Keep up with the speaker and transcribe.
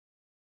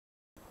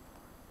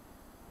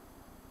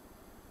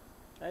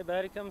Hey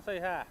buddy, come say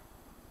hi.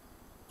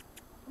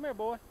 Come here,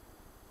 boy.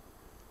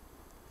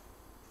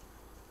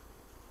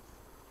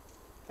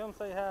 Come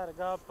say hi to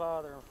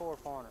Godfather and Four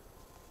Pointer.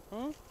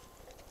 And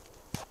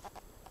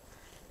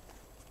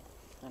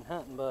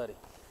Hunting Buddy.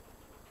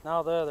 And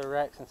all the other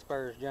Racks and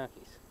Spurs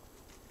junkies.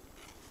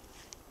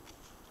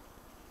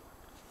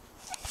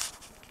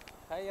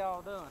 How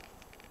y'all doing?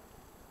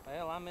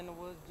 Well, I'm in the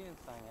woods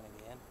ginsenging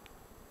again,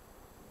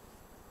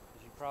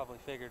 as you probably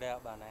figured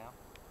out by now.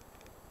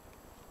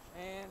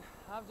 And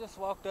I've just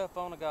walked up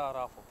on a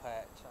god-awful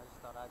patch. I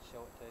just thought I'd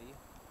show it to you.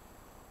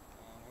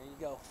 And here you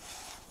go.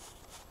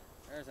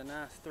 There's a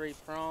nice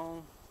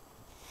 3-prong.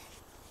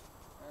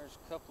 There's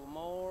a couple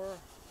more.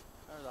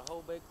 There's a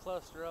whole big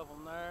cluster of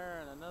them there,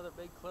 and another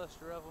big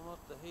cluster of them up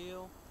the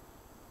hill.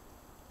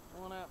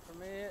 One out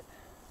from it.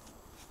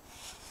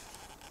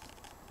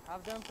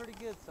 I've done pretty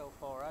good so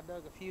far. I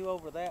dug a few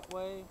over that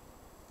way,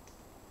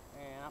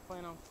 and I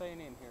plan on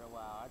staying in here a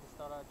while. I just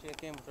thought I'd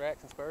check in with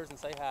Racks and Spurs and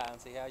say hi and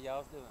see how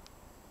y'all's doing.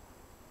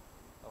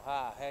 Oh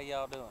hi, how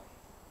y'all doing?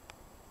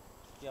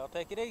 Y'all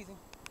take it easy.